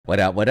What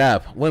up?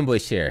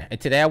 Winbush here, and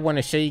today I want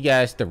to show you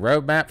guys the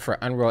roadmap for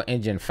Unreal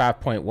Engine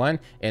 5.1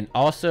 and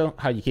also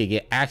how you can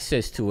get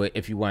access to it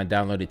if you want to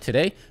download it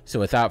today. So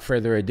without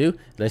further ado,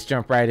 let's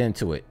jump right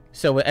into it.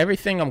 So with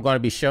everything I'm going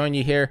to be showing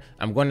you here,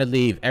 I'm going to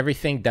leave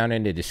everything down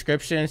in the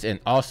descriptions, and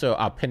also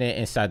I'll pin it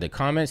inside the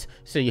comments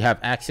so you have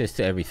access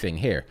to everything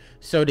here.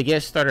 So to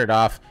get started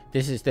off,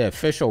 this is the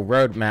official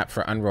roadmap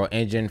for Unreal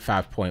Engine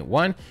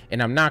 5.1,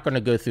 and I'm not going to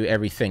go through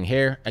everything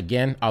here.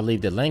 Again, I'll leave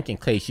the link in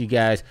case you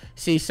guys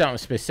see something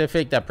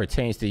specific that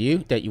pertains to you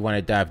that you want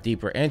to dive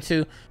deeper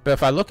into. But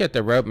if I look at the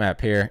roadmap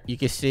here, you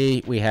can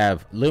see we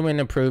have Lumen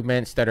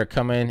improvements that are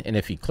coming, and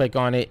if you click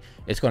on it,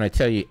 it's going to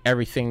tell you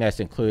everything that's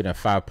included in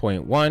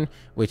 5.1,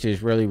 which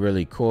is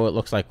really cool. It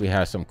looks like we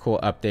have some cool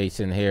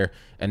updates in here.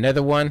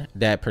 Another one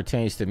that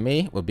pertains to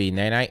me would be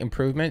nanite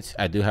improvements.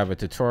 I do have a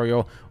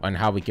tutorial on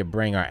how we can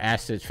bring our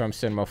assets from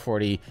Cinema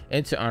 4D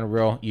into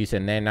Unreal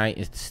using nanite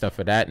and stuff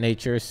of that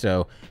nature.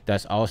 So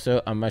that's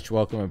also a much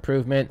welcome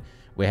improvement.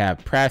 We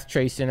have path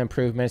tracing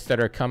improvements that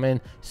are coming,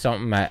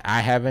 something that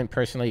I haven't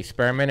personally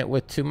experimented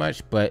with too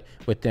much, but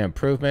with the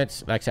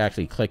improvements, let's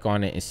actually click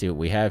on it and see what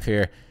we have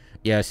here.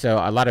 Yeah, so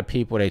a lot of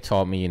people, they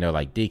told me,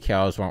 like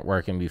decals weren't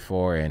working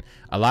before, and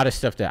a lot of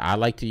stuff that I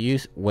like to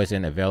use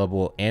wasn't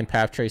available in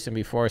path tracing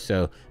before.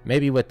 So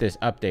maybe with this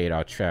update,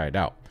 I'll try it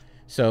out.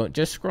 So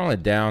just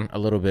scrolling down a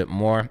little bit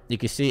more, you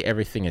can see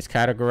everything is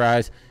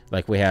categorized.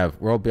 Like we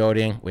have world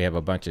building, we have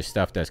a bunch of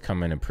stuff that's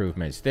coming,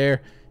 improvements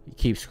there. You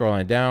keep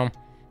scrolling down,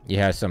 you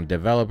have some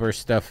developer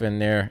stuff in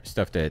there,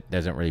 stuff that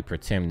doesn't really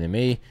pertain to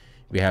me.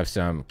 We have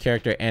some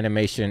character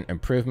animation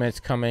improvements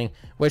coming,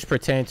 which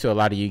pertain to a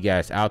lot of you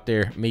guys out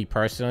there. Me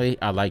personally,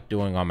 I like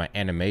doing all my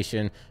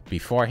animation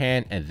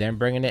beforehand and then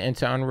bringing it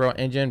into Unreal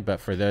Engine.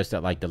 But for those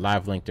that like to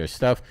live link their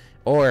stuff,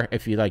 or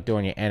if you like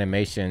doing your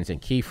animations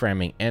and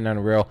keyframing in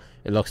Unreal,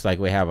 it looks like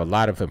we have a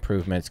lot of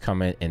improvements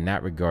coming in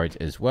that regard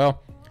as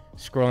well.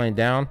 Scrolling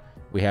down,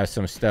 we have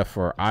some stuff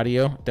for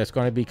audio that's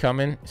going to be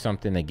coming.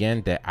 Something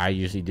again that I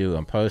usually do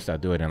in post. I'll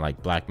do it in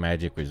like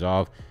Blackmagic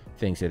Resolve,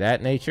 things of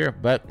that nature.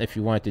 But if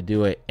you want to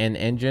do it in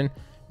engine,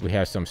 we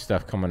have some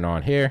stuff coming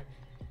on here.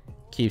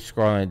 Keep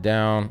scrolling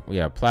down, we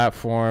have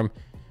platform.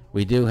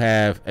 We do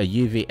have a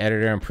UV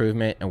editor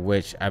improvement, in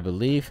which I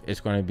believe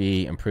is going to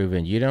be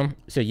improving UDIM.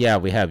 So yeah,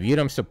 we have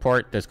UDIM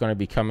support that's going to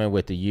be coming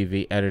with the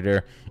UV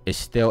editor. It's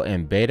still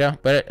in beta,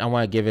 but I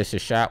want to give this a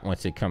shot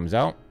once it comes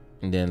out.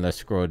 And then let's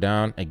scroll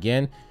down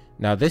again.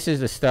 Now this is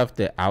the stuff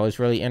that I was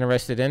really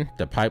interested in,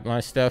 the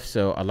pipeline stuff.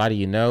 So a lot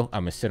of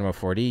I'm a Cinema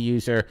 4D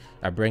user.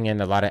 I bring in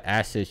a lot of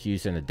assets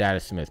using the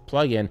Datasmith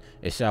plugin,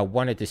 and so I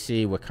wanted to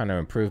see what kind of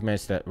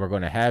improvements that we're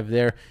going to have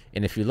there.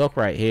 And if you look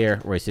right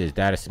here where it says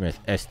Datasmith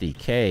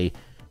SDK,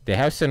 they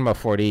have Cinema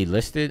 4D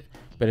listed,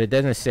 but it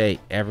doesn't say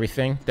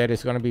everything that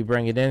it's going to be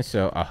bringing in.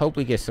 So I hope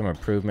we get some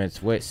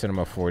improvements with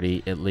Cinema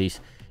 4D at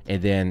least.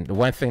 And then the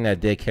one thing that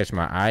did catch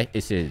my eye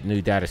is the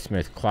new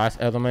Datasmith class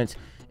elements,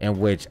 in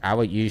which I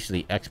would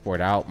usually export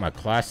out my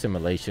class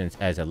simulations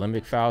as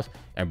Alembic files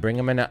and bring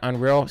them into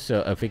Unreal.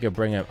 So if we could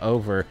bring them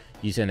over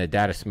using the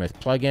Datasmith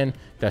plugin,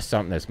 that's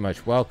something that's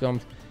much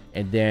welcomed.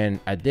 And then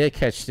I did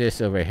catch this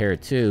over here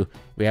too.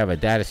 We have a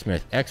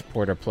Datasmith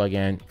exporter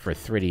plugin for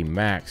 3D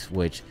Max,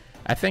 which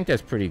I think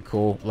that's pretty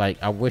cool.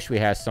 Like, I wish we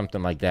had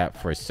something like that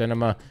for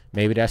cinema.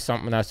 Maybe that's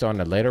something that's on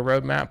the later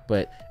roadmap,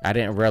 but I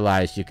didn't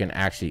realize you can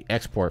actually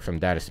export from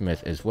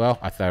Datasmith as well.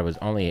 I thought it was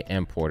only an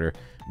importer.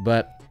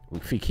 But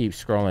if we keep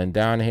scrolling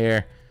down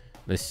here,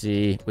 let's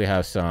see, we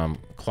have some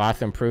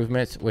cloth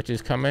improvements which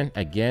is coming.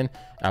 Again,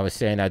 I was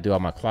saying I do all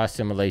my cloth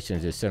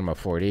simulations in Cinema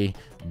 4D,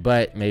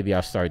 but maybe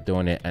I'll start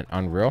doing it in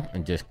Unreal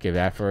and just give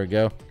that for a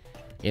go.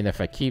 And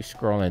if I keep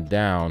scrolling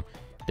down,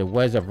 there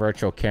was a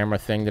virtual camera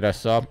thing that I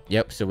saw.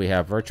 Yep, so we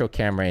have virtual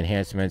camera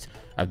enhancements.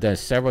 I've done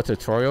several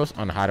tutorials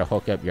on how to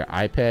hook up your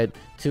iPad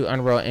to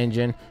Unreal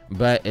Engine,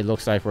 but it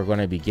looks like we're going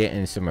to be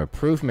getting some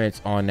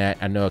improvements on that.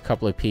 I know a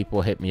couple of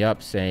people hit me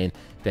up saying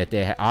that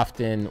they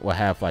often will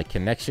have like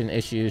connection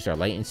issues or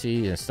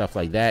latency and stuff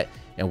like that,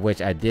 in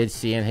which I did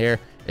see in here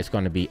it's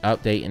going to be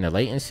updating the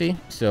latency.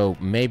 So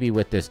maybe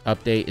with this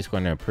update, it's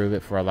going to improve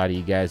it for a lot of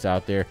you guys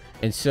out there.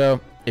 And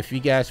so if you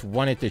guys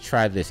wanted to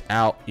try this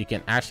out, you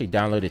can actually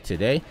download it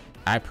today.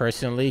 I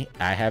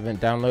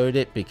haven't downloaded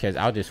it because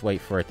I'll just wait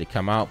for it to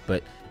come out,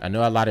 but I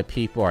know a lot of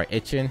people are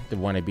itching to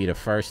want to be the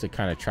first to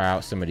kind of try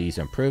out some of these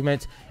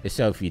improvements. And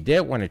so if you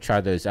did want to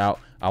try those out,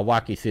 I'll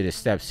walk you through the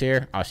steps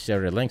here. I'll share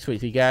the links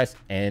with you guys,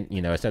 and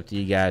it's up to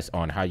you guys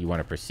on how you want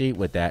to proceed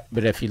with that.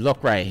 But if you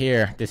look right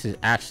here, this is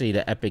actually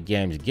the Epic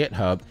Games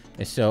GitHub.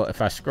 And so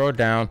if I scroll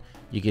down,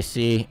 you can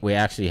see we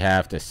actually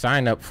have to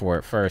sign up for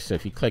it first. So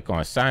if you click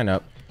on sign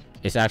up,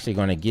 it's actually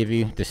going to give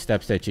you the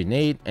steps that you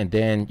need, and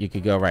then you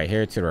could go right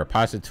here to the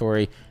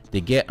repository to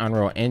get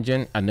Unreal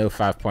Engine. I know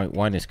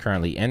 5.1 is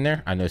currently in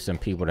there. I know some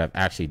people that have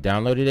actually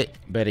downloaded it,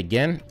 but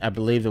again, I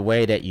believe the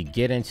way that you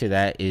get into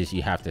that is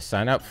you have to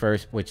sign up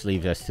first, which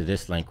leads us to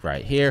this link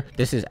right here.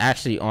 This is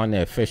actually on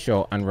the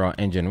official Unreal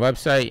Engine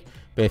website,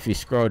 but if you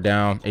scroll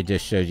down, it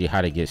just shows you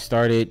how to get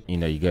started.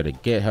 You go to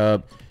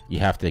GitHub, you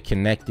have to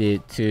connect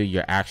it to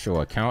your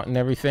actual account and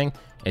everything,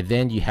 and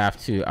then you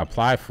have to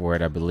apply for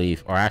it, I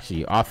believe, or actually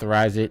you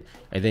authorize it,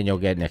 and then you'll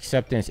get an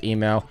acceptance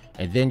email,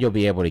 and then you'll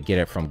be able to get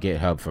it from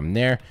GitHub from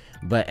there.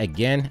 But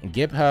again,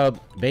 GitHub,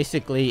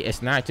 basically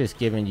it's not just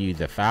giving you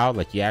the file,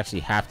 like you actually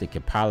have to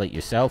compile it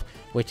yourself,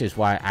 which is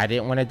why I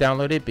didn't want to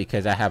download it,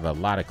 because I have a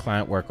lot of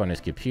client work on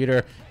this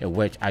computer in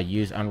which I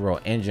use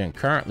Unreal Engine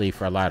currently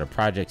for a lot of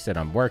projects that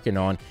I'm working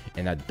on,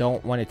 and I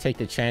don't want to take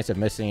the chance of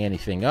messing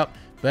anything up.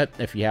 But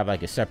if you have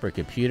like a separate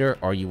computer,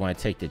 or you want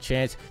to take the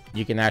chance,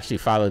 you can actually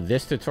follow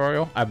this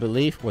tutorial, I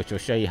believe, which will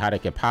show you how to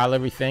compile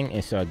everything.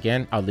 And so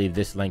again, I'll leave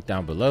this link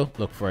down below.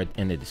 Look for it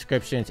in the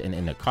descriptions and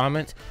in the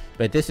comments.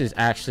 But this is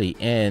actually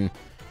in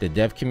the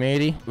dev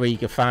community, where you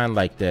can find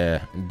like the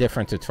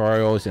different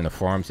tutorials and the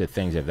forums and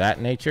things of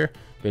that nature.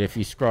 But if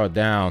you scroll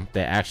down,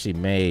 they actually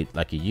made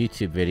like a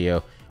YouTube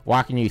video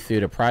walking you through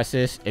the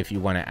process if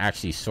you want to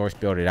actually source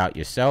build it out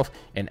yourself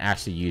and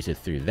actually use it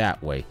through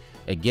that way.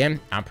 Again,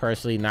 I'm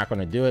personally not going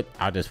to do it.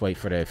 I'll just wait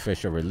for the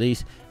official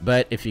release.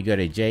 But if you go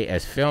to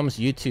JSFilmZ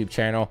YouTube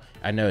channel,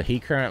 I know he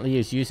currently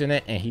is using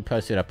it, and he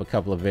posted up a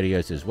couple of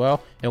videos as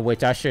well, in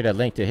which I shared a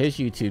link to his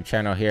YouTube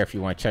channel here if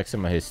you want to check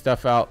some of his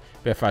stuff out.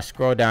 But if I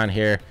scroll down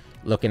here,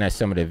 looking at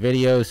some of the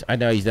videos, I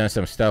know he's done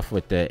some stuff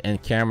with the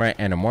in-camera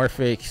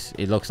anamorphics.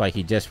 It looks like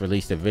he just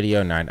released a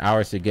video 9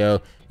 hours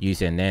ago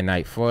using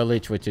nanite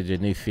foliage, which is a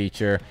new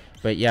feature.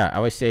 But yeah, I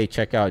would say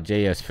check out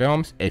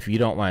JSFilmZ if you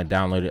don't want to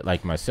download it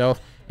like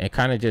myself, and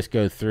kind of just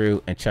go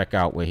through and check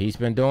out what he's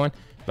been doing.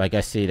 Like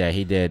I see that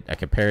he did a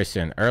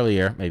comparison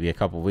earlier, maybe a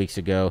couple weeks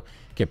ago,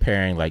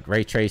 comparing like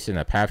ray tracing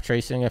and path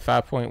tracing at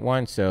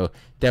 5.1. So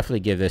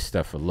definitely give this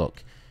stuff a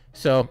look.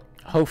 So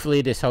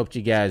hopefully this helped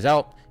you guys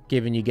out,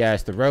 giving you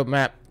guys the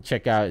roadmap.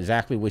 Check out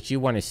exactly what you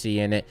want to see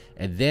in it,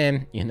 and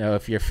then, you know,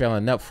 if you're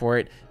feeling up for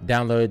it,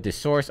 download the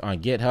source on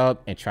GitHub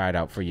and try it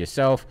out for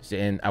yourself.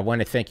 And I want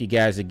to thank you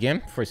guys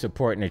again for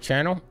supporting the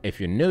channel.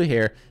 If you're new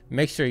here,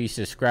 make sure you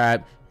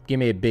subscribe, give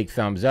me a big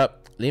thumbs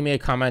up, leave me a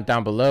comment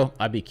down below.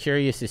 I'd be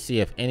curious to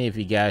see if any of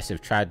you guys have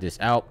tried this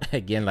out.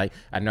 Again, like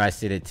I know I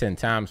said it 10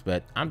 times,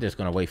 but I'm just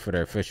gonna wait for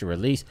the official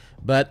release.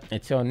 But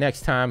until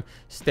next time,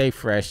 stay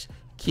fresh,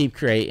 keep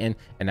creating,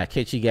 and I'll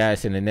catch you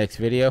guys in the next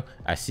video.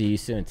 I see you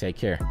soon. Take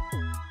care.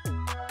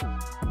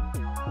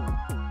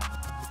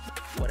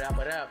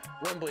 What up,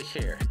 Winbush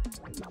here.